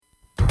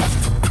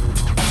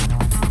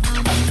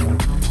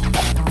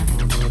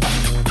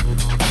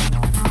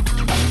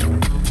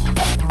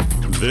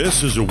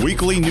This is a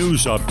weekly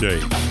news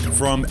update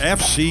from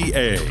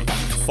FCA,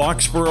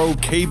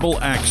 Foxborough Cable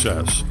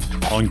Access,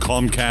 on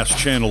Comcast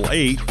Channel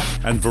 8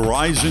 and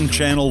Verizon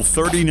Channel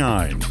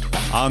 39.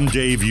 I'm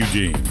Dave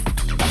Udine.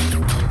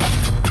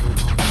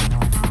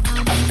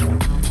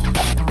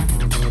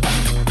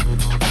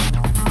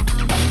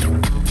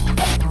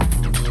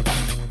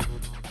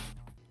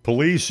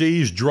 Police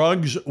seized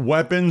drugs,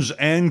 weapons,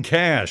 and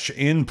cash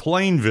in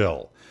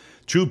Plainville.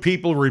 Two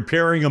people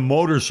repairing a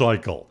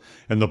motorcycle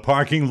in the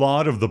parking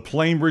lot of the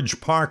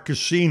Plainridge Park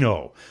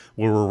Casino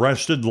were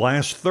arrested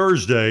last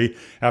Thursday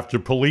after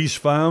police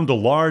found a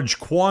large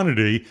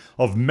quantity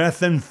of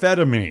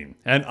methamphetamine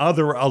and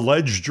other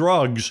alleged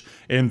drugs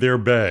in their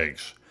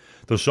bags.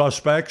 The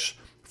suspects,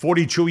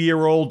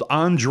 42-year-old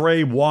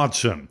Andre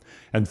Watson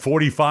and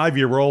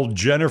 45-year-old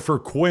Jennifer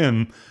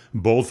Quinn,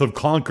 both of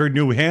Concord,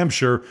 New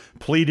Hampshire,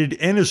 pleaded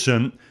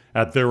innocent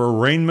at their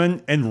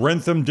arraignment in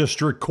Rentham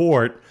District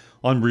Court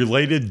on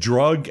related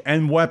drug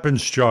and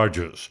weapons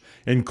charges,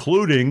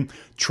 including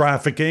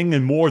trafficking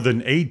in more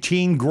than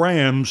 18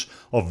 grams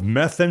of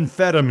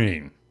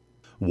methamphetamine.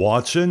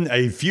 Watson,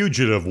 a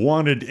fugitive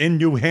wanted in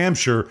New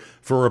Hampshire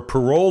for a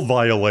parole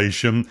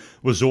violation,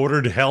 was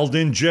ordered held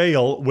in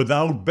jail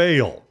without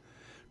bail.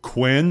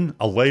 Quinn,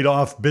 a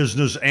laid-off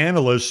business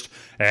analyst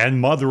and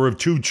mother of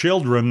two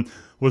children,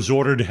 was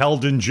ordered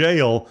held in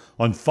jail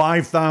on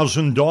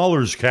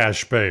 $5,000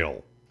 cash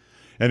bail.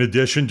 In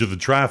addition to the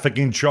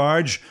trafficking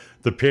charge,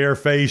 the pair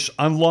face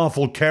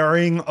unlawful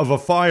carrying of a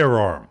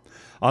firearm,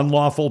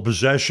 unlawful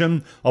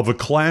possession of a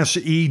Class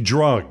E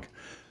drug,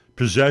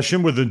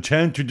 possession with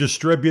intent to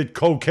distribute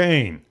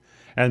cocaine,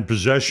 and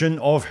possession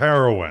of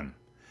heroin.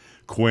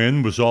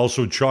 Quinn was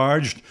also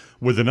charged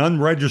with an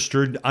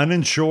unregistered,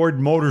 uninsured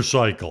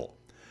motorcycle.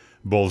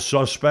 Both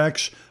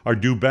suspects are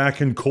due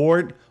back in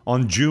court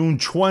on June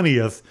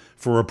 20th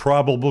for a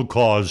probable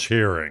cause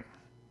hearing.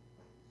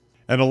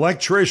 An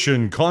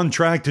electrician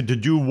contracted to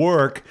do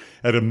work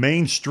at a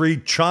Main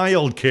Street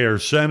child care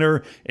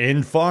center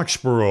in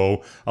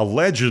Foxborough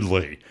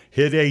allegedly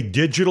hid a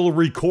digital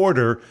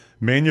recorder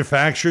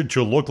manufactured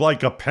to look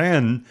like a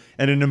pen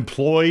in an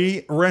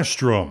employee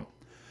restroom.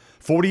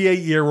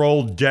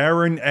 48-year-old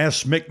Darren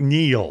S.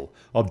 McNeil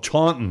of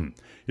Taunton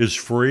is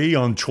free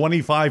on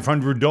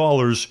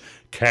 $2,500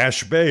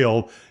 cash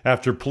bail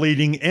after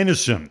pleading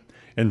innocent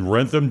in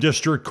Rentham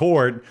District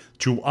Court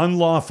to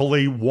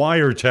unlawfully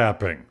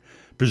wiretapping,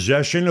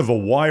 possession of a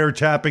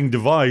wiretapping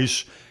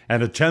device,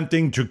 and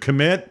attempting to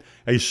commit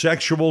a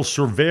sexual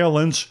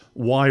surveillance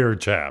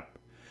wiretap.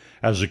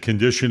 As a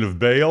condition of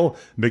bail,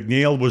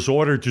 McNeil was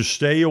ordered to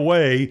stay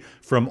away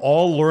from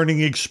all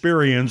learning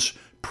experience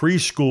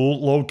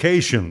preschool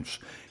locations,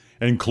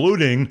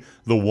 including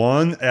the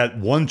one at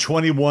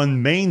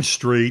 121 Main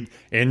Street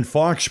in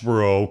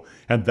Foxborough,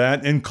 and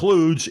that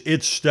includes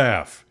its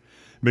staff.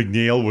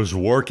 McNeil was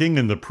working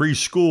in the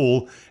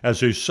preschool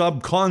as a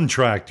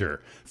subcontractor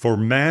for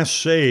Mass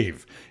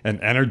Save, an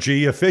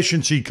energy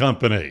efficiency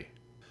company.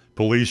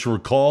 Police were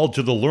called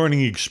to the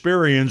learning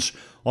experience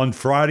on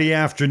Friday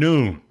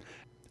afternoon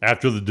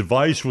after the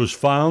device was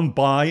found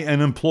by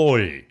an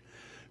employee.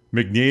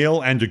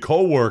 McNeil and a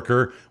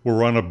co-worker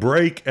were on a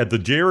break at the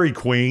Dairy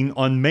Queen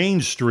on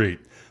Main Street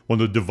when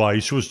the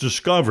device was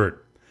discovered.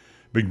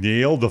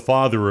 McNeil, the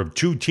father of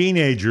two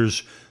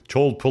teenagers,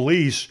 told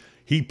police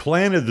he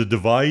planted the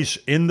device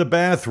in the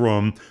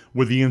bathroom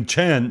with the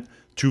intent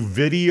to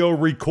video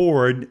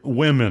record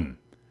women.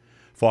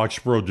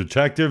 Foxborough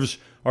detectives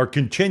are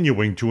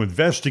continuing to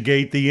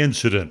investigate the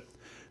incident.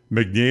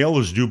 McNeil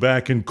is due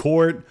back in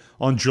court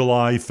on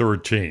July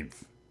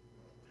 13th.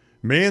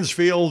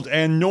 Mansfield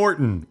and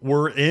Norton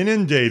were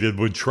inundated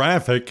with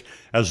traffic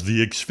as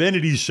the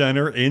Xfinity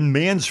Center in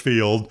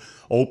Mansfield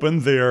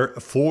opened their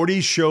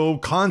 40-show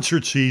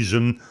concert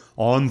season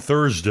on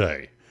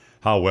Thursday.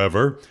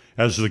 However,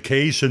 as the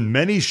case in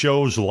many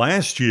shows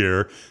last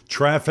year,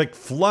 traffic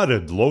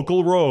flooded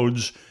local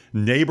roads,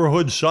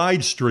 neighborhood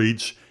side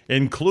streets,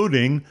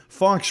 including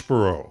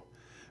Foxborough.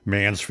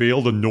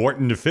 Mansfield and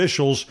Norton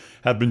officials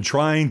have been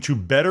trying to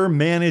better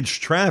manage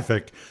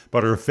traffic,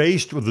 but are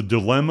faced with the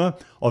dilemma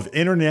of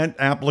internet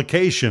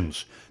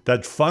applications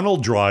that funnel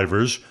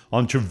drivers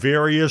onto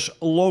various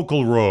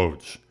local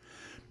roads.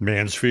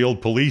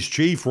 Mansfield Police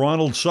Chief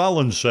Ronald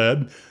Sullen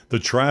said the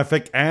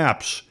traffic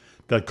apps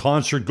that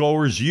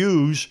concertgoers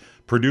use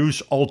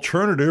produce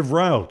alternative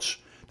routes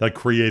that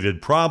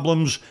created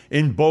problems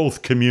in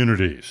both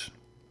communities.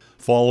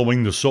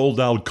 Following the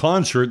sold-out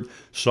concert,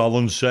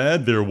 Sullen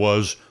said there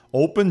was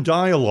open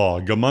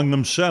dialogue among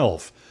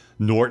themselves,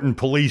 Norton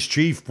Police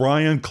Chief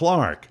Brian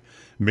Clark,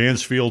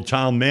 Mansfield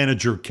Town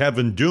Manager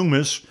Kevin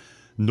Dumas,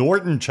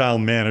 Norton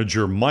Town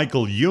Manager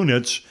Michael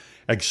Units,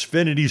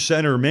 Xfinity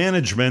Center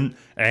management,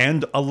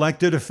 and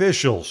elected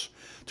officials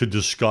to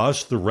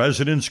discuss the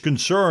residents'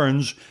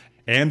 concerns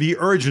and the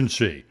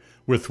urgency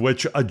with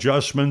which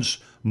adjustments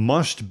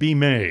must be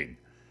made.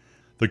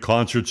 The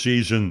concert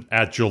season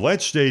at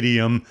Gillette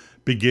Stadium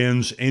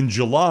begins in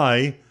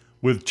July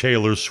with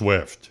Taylor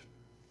Swift.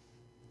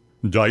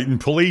 Dighton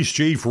Police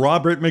Chief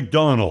Robert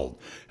McDonald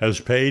has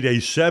paid a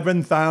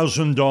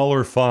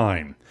 $7,000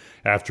 fine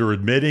after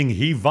admitting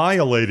he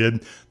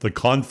violated the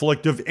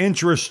conflict of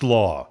interest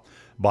law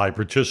by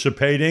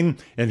participating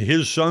in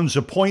his son's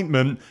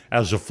appointment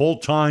as a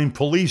full-time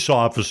police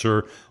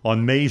officer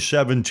on May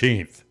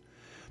 17th.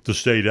 The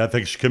State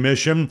Ethics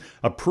Commission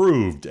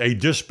approved a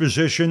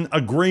disposition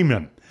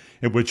agreement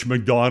in which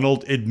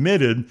McDonald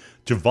admitted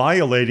to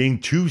violating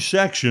 2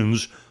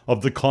 sections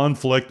of the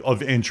conflict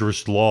of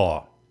interest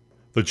law.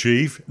 The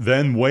chief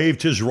then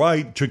waived his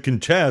right to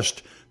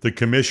contest the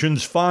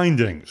commission's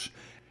findings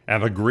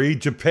and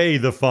agreed to pay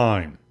the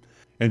fine.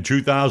 In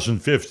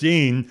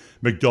 2015,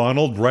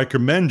 McDonald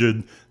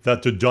recommended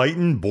that the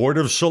Dighton Board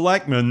of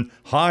Selectmen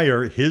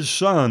hire his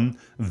son,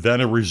 then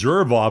a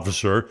reserve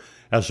officer,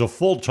 as a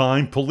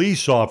full-time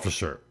police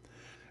officer.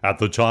 At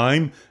the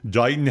time,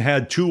 Dighton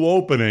had 2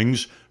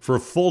 openings for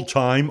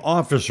full-time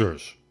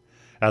officers.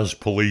 As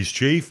police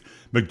chief,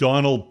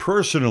 McDonald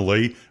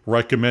personally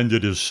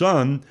recommended his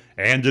son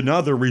and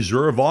another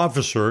reserve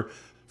officer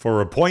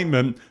for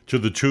appointment to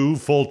the 2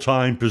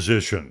 full-time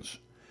positions.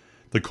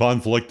 The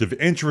conflict of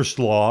interest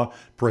law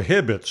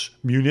prohibits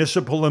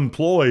municipal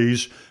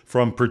employees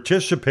from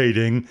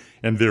participating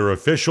in their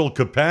official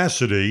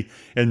capacity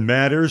in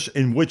matters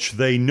in which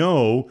they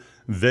know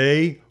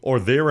they or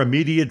their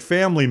immediate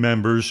family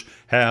members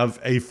have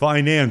a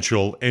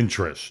financial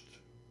interest.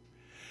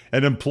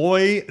 An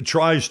employee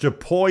tries to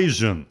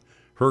poison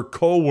her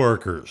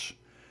co-workers.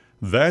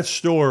 That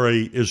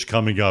story is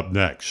coming up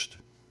next.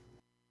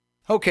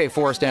 Okay,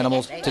 forest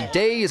animals,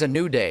 today is a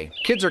new day.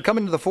 Kids are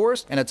coming to the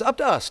forest, and it's up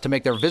to us to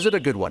make their visit a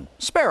good one.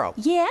 Sparrow.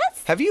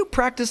 Yes? Have you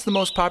practiced the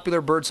most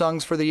popular bird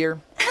songs for the year?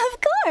 Of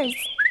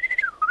course.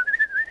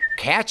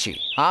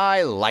 Catchy.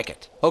 I like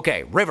it.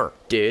 Okay, River.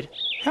 Dude,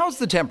 How's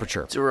the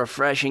temperature? it's a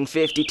refreshing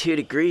 52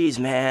 degrees,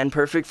 man.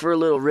 Perfect for a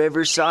little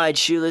riverside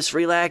shoeless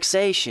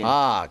relaxation.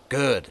 Ah,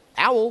 good.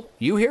 Owl,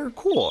 you here?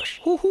 Course.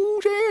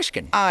 Who's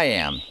asking? I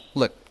am.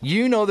 Look,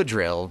 you know the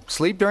drill.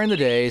 Sleep during the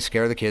day,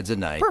 scare the kids at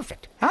night.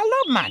 Perfect. I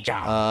love my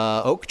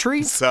job. Oak Tree?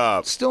 What's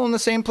up? Still in the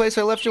same place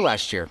I left you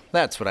last year.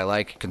 That's what I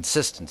like.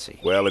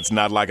 Consistency. Well, it's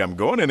not like I'm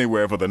going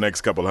anywhere for the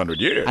next couple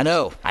hundred years. I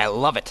know. I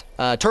love it.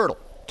 Turtle.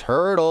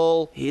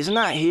 Turtle. He's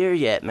not here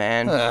yet,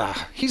 man.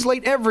 He's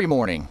late every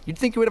morning. You'd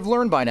think he would have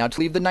learned by now to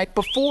leave the night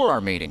before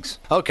our meetings.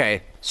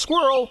 Okay.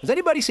 Squirrel. Has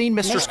anybody seen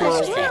Mr.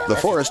 Squirrel? The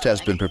forest has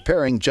been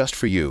preparing just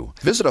for you.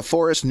 Visit a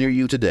forest near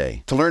you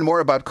today. To learn more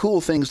about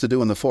cool things to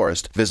do in the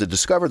forest, visit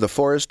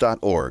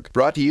discovertheforest.org.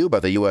 Brought to you by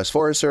the U.S.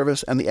 Forest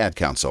Service and the Ad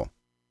Council.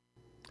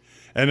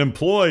 An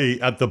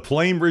employee at the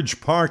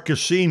Plainridge Park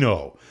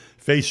Casino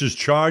faces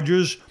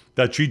charges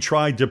that she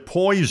tried to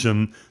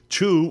poison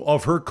 2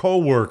 of her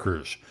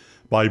co-workers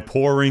by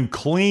pouring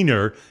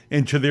cleaner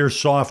into their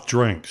soft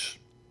drinks.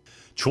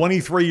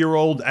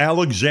 23-year-old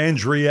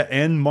Alexandria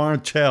N.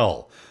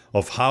 Martell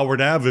of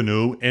Howard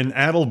Avenue in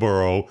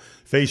Attleboro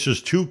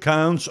faces 2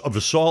 counts of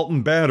assault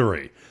and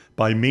battery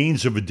by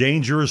means of a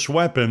dangerous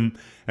weapon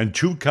and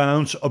 2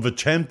 counts of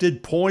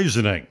attempted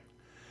poisoning.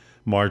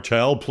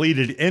 Martell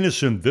pleaded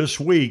innocent this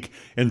week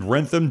in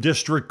Rentham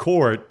District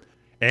Court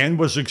and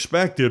was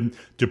expected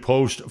to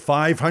post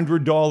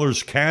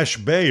 $500 cash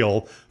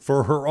bail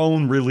for her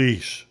own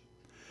release.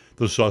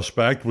 The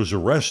suspect was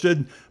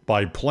arrested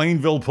by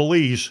Plainville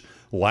police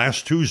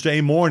last Tuesday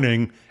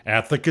morning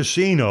at the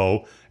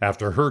casino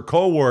after her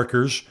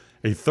co-workers,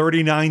 a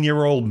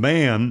 39-year-old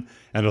man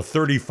and a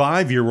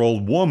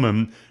 35-year-old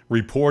woman,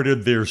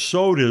 reported their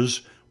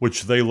sodas,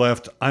 which they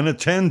left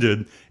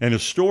unattended in a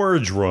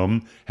storage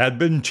room, had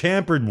been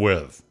tampered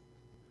with.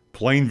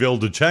 Plainville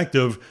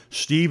Detective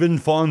Stephen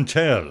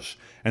Fontes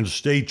and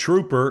State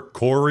Trooper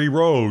Corey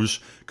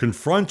Rose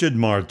confronted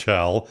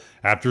Martell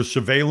after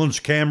surveillance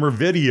camera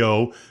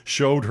video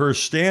showed her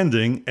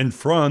standing in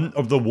front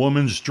of the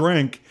woman's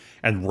drink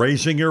and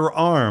raising her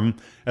arm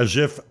as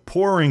if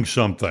pouring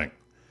something.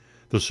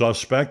 The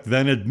suspect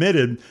then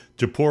admitted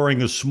to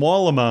pouring a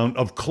small amount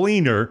of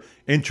cleaner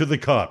into the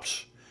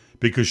cups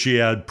because she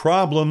had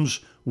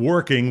problems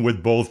working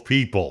with both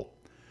people.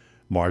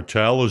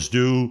 Martell is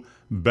due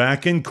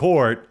back in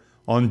court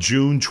on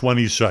June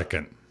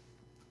 22nd.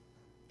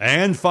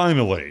 And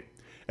finally,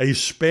 a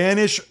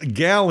Spanish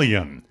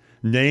galleon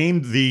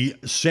named the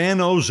San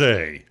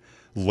Jose,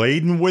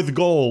 laden with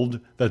gold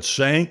that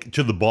sank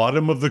to the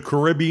bottom of the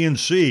Caribbean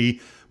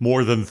Sea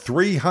more than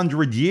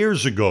 300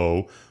 years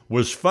ago,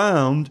 was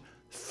found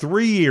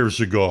 3 years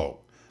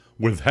ago,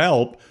 with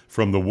help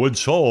from the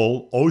Woods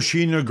Hole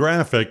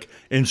Oceanographic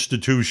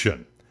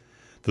Institution.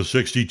 The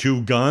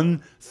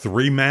 62-gun,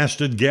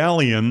 3-masted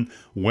galleon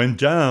went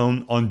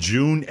down on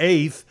June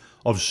 8th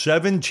of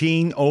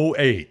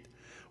 1708,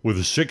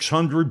 with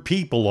 600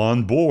 people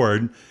on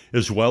board,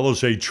 as well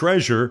as a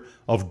treasure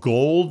of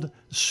gold,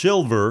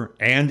 silver,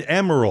 and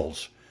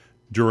emeralds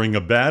during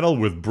a battle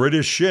with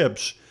British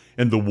ships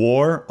in the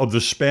War of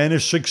the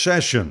Spanish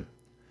Succession.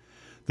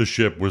 The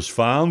ship was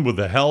found with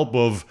the help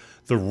of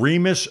the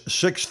Remus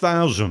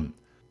 6000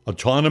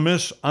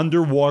 autonomous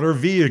underwater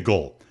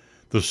vehicle,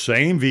 the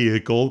same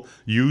vehicle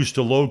used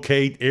to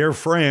locate Air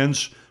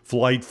France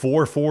Flight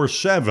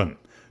 447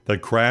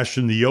 that crashed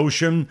in the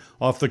ocean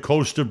off the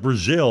coast of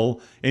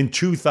Brazil in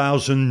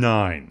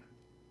 2009.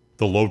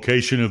 The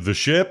location of the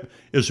ship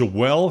is a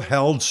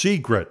well-held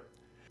secret.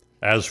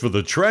 As for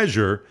the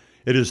treasure,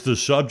 it is the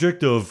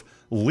subject of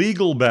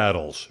legal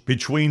battles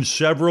between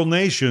several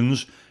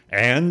nations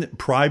and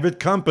private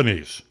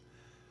companies.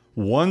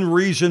 One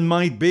reason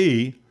might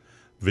be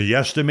the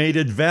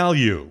estimated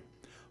value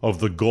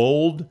of the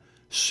gold,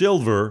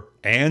 silver,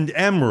 and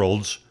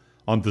emeralds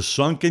on the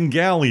sunken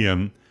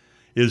galleon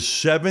is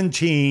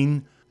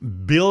 $17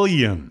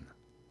 billion.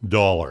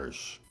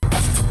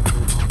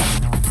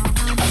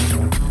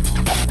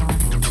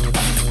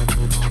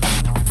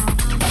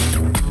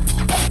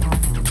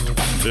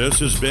 This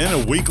has been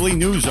a weekly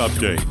news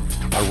update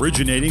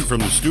originating from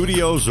the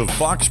studios of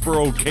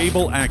Foxborough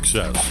Cable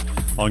Access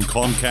on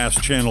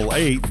Comcast Channel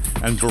 8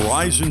 and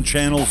Verizon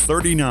Channel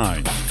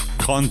 39.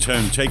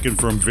 Content taken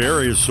from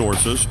various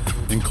sources,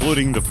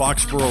 including the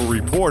Foxborough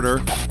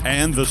Reporter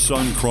and the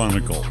Sun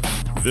Chronicle.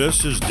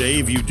 This is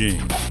Dave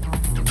Udine.